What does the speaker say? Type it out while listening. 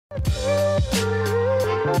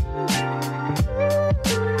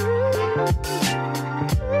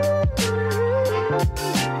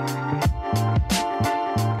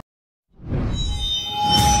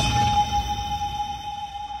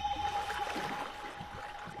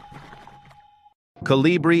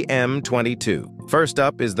COLIBRI M22. First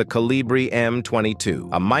up is the COLIBRI M22,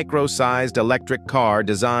 a micro-sized electric car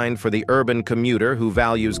designed for the urban commuter who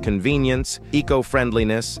values convenience,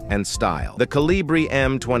 eco-friendliness, and style. The COLIBRI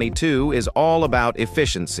M22 is all about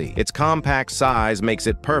efficiency. Its compact size makes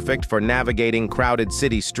it perfect for navigating crowded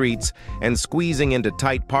city streets and squeezing into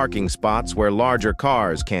tight parking spots where larger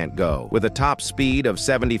cars can't go. With a top speed of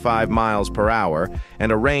 75 miles per hour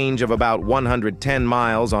and a range of about 110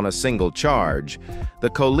 miles on a single charge, the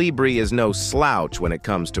COLIBRI is no slouch when it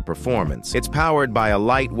comes to performance. It's powered by a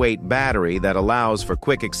lightweight battery that allows for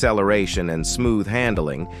quick acceleration and smooth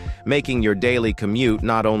handling, making your daily commute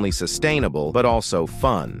not only sustainable, but also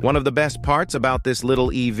fun. One of the best parts about this little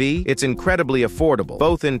EV, it's incredibly affordable,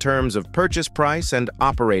 both in terms of purchase price and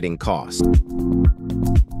operating cost.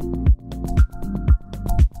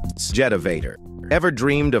 Jetovator. Ever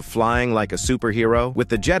dreamed of flying like a superhero? With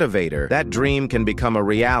the Jetovator, that dream can become a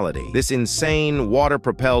reality. This insane,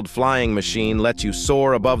 water-propelled flying machine lets you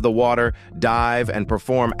soar above the water, dive, and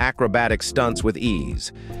perform acrobatic stunts with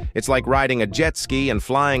ease. It's like riding a jet ski and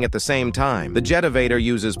flying at the same time. The Jetovator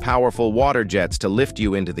uses powerful water jets to lift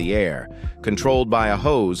you into the air, controlled by a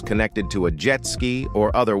hose connected to a jet ski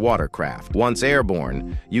or other watercraft. Once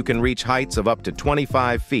airborne, you can reach heights of up to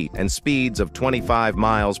 25 feet and speeds of 25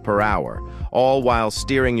 miles per hour, all while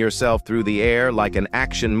steering yourself through the air like an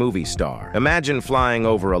action movie star. Imagine flying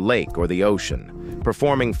over a lake or the ocean,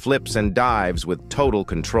 performing flips and dives with total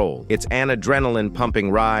control. It's an adrenaline-pumping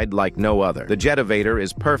ride like no other. The Jetovator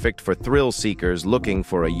is perfect for thrill seekers looking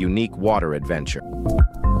for a unique water adventure.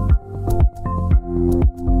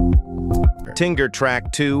 Tinger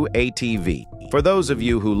Track 2 ATV. For those of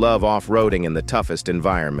you who love off-roading in the toughest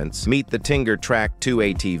environments, meet the Tinger Track 2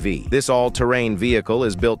 ATV. This all-terrain vehicle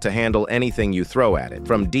is built to handle anything you throw at it,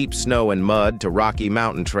 from deep snow and mud to rocky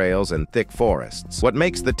mountain trails and thick forests. What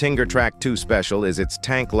makes the Tinger Track 2 special is its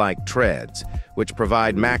tank-like treads, which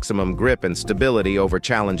provide maximum grip and stability over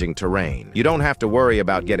challenging terrain. You don't have to worry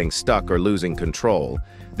about getting stuck or losing control.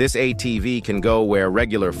 This ATV can go where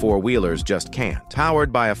regular four-wheelers just can't.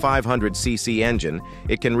 Powered by a 500cc engine,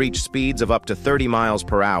 it can reach speeds of up to 30 miles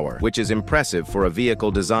per hour, which is impressive for a vehicle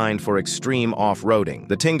designed for extreme off-roading.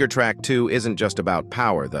 The Tinger Track 2 isn't just about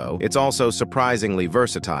power, though. It's also surprisingly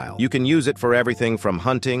versatile. You can use it for everything from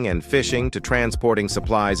hunting and fishing to transporting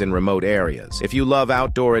supplies in remote areas. If you love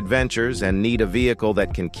outdoor adventures and need a vehicle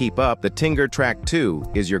that can keep up, the Tinger Track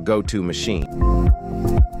 2 is your go-to machine.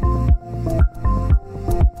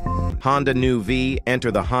 Honda NeuV. Enter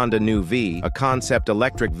the Honda NeuV, a concept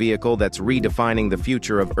electric vehicle that's redefining the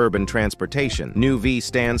future of urban transportation. NeuV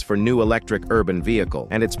stands for New Electric Urban Vehicle,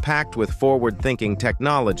 and it's packed with forward-thinking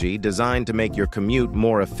technology designed to make your commute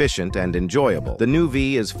more efficient and enjoyable. The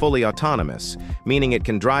NeuV is fully autonomous, meaning it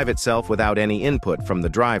can drive itself without any input from the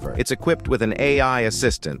driver. It's equipped with an AI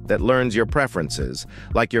assistant that learns your preferences,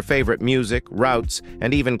 like your favorite music, routes,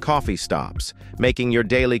 and even coffee stops, making your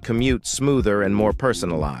daily commute smoother and more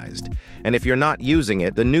personalized. And if you're not using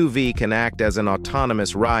it, the NeuV can act as an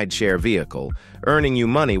autonomous ride-share vehicle, earning you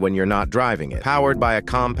money when you're not driving it. Powered by a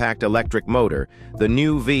compact electric motor, the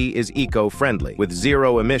NeuV is eco-friendly, with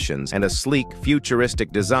zero emissions and a sleek,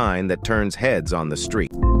 futuristic design that turns heads on the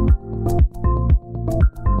street.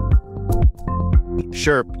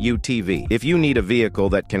 SHERP UTV. If you need a vehicle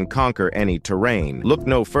that can conquer any terrain, look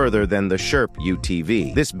no further than the SHERP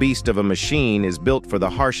UTV. This beast of a machine is built for the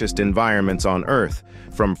harshest environments on Earth,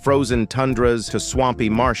 from frozen tundras to swampy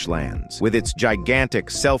marshlands. With its gigantic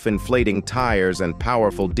self-inflating tires and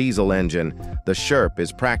powerful diesel engine, the SHERP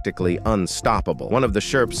is practically unstoppable. One of the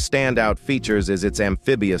SHERP's standout features is its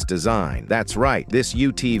amphibious design. That's right, this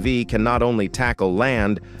UTV can not only tackle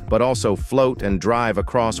land, but also float and drive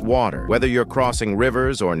across water. Whether you're crossing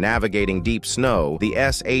rivers or navigating deep snow, the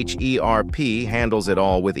SHERP handles it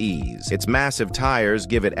all with ease. Its massive tires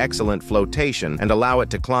give it excellent flotation and allow it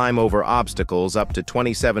to climb over obstacles up to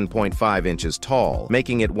 27.5 inches tall,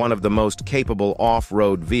 making it one of the most capable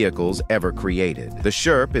off-road vehicles ever created. The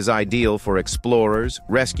SHERP is ideal for explorers,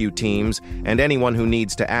 rescue teams, and anyone who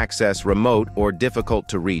needs to access remote or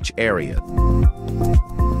difficult-to-reach areas.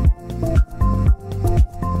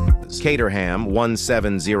 Caterham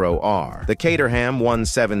 170R. The Caterham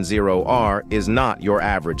 170R is not your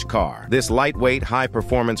average car. This lightweight,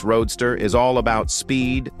 high-performance roadster is all about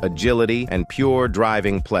speed, agility, and pure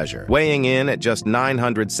driving pleasure. Weighing in at just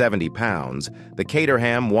 970 pounds, the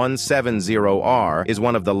Caterham 170R is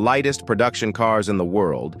one of the lightest production cars in the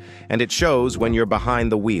world, and it shows when you're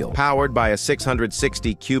behind the wheel. Powered by a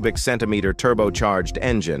 660 cubic centimeter turbocharged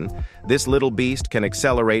engine, this little beast can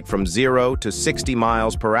accelerate from 0 to 60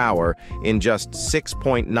 miles per hour hour in just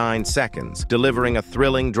 6.9 seconds, delivering a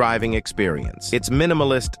thrilling driving experience. Its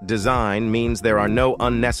minimalist design means there are no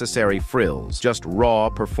unnecessary frills, just raw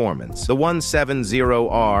performance. The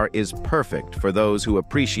 170R is perfect for those who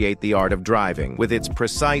appreciate the art of driving, with its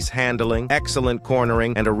precise handling, excellent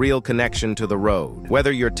cornering, and a real connection to the road.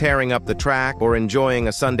 Whether you're tearing up the track or enjoying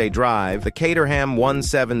a Sunday drive, the Caterham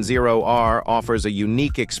 170R offers a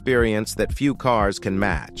unique experience that few cars can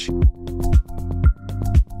match.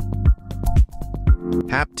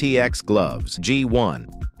 HaptX Gloves G1.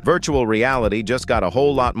 Virtual reality just got a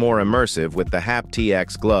whole lot more immersive with the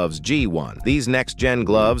HaptX Gloves G1. These next-gen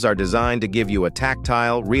gloves are designed to give you a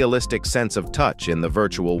tactile, realistic sense of touch in the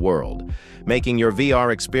virtual world, making your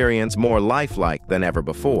VR experience more lifelike than ever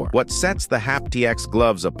before. What sets the HaptX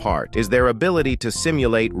gloves apart is their ability to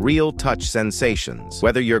simulate real touch sensations.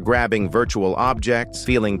 Whether you're grabbing virtual objects,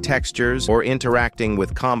 feeling textures, or interacting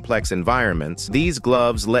with complex environments, these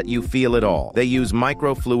gloves let you feel it all. They use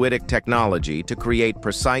microfluidic technology to create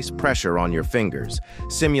precise pressure on your fingers,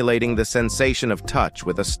 simulating the sensation of touch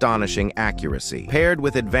with astonishing accuracy. Paired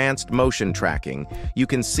with advanced motion tracking, you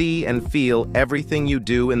can see and feel everything you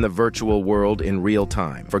do in the virtual world in real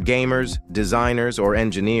time. For gamers, designers, or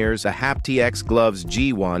engineers, the HaptX Gloves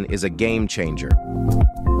G1 is a game changer.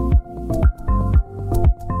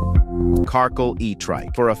 Carcle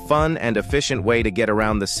E-Trike. For a fun and efficient way to get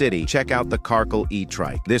around the city, check out the Carcle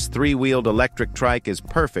E-Trike. This three-wheeled electric trike is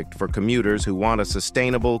perfect for commuters who want a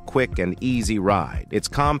sustainable, quick, and easy ride. Its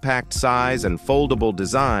compact size and foldable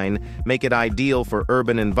design make it ideal for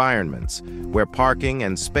urban environments, where parking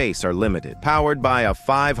and space are limited. Powered by a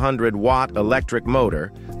 500-watt electric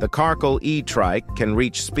motor, the Carcle E-Trike can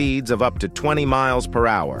reach speeds of up to 20 miles per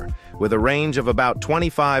hour, with a range of about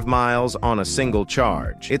 25 miles on a single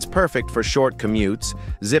charge. It's perfect for short commutes,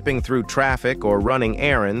 zipping through traffic, or running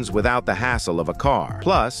errands without the hassle of a car.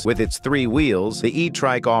 Plus, with its three wheels, the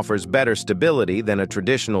E-Trike offers better stability than a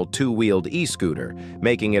traditional two-wheeled e-scooter,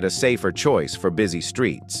 making it a safer choice for busy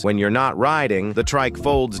streets. When you're not riding, the trike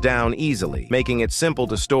folds down easily, making it simple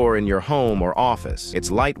to store in your home or office. It's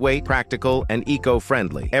lightweight, practical, and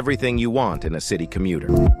eco-friendly. Everything you want in a city commuter.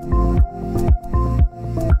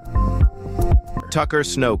 Tucker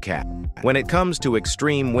Sno-Cat. When it comes to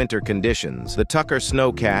extreme winter conditions, the Tucker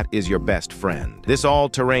Sno-Cat is your best friend. This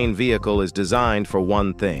all-terrain vehicle is designed for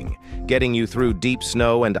one thing: getting you through deep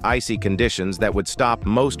snow and icy conditions that would stop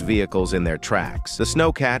most vehicles in their tracks. The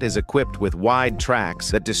Sno-Cat is equipped with wide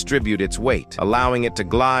tracks that distribute its weight, allowing it to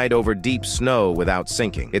glide over deep snow without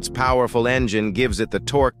sinking. Its powerful engine gives it the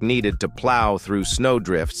torque needed to plow through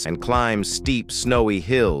snowdrifts and climb steep, snowy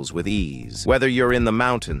hills with ease. Whether you're in the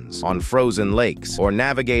mountains, on frozen lakes, or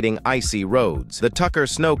navigating icy roads, the Tucker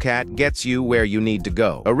Sno-Cat gets you where you need to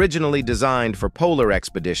go. Originally designed for polar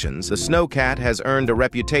expeditions, the Sno-Cat has earned a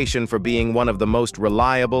reputation for being one of the most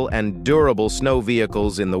reliable and durable snow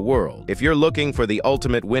vehicles in the world. If you're looking for the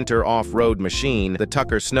ultimate winter off-road machine, the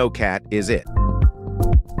Tucker Sno-Cat is it.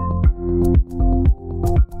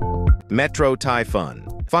 MetroTaifun.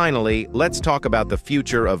 Finally, let's talk about the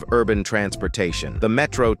future of urban transportation, the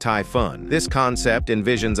MetroTaifun. This concept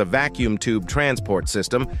envisions a vacuum tube transport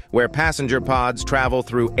system where passenger pods travel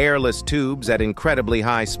through airless tubes at incredibly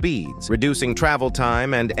high speeds, reducing travel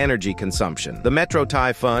time and energy consumption. The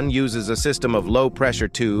MetroTaifun uses a system of low-pressure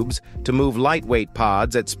tubes to move lightweight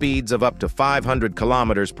pods at speeds of up to 500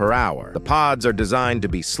 kilometers per hour. The pods are designed to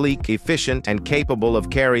be sleek, efficient, and capable of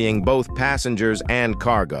carrying both passengers and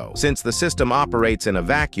cargo. Since the system operates in a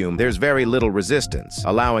vacuum, there's very little resistance,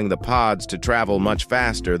 allowing the pods to travel much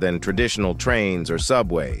faster than traditional trains or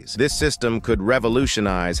subways. This system could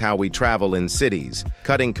revolutionize how we travel in cities,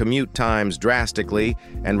 cutting commute times drastically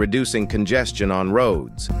and reducing congestion on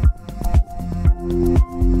roads.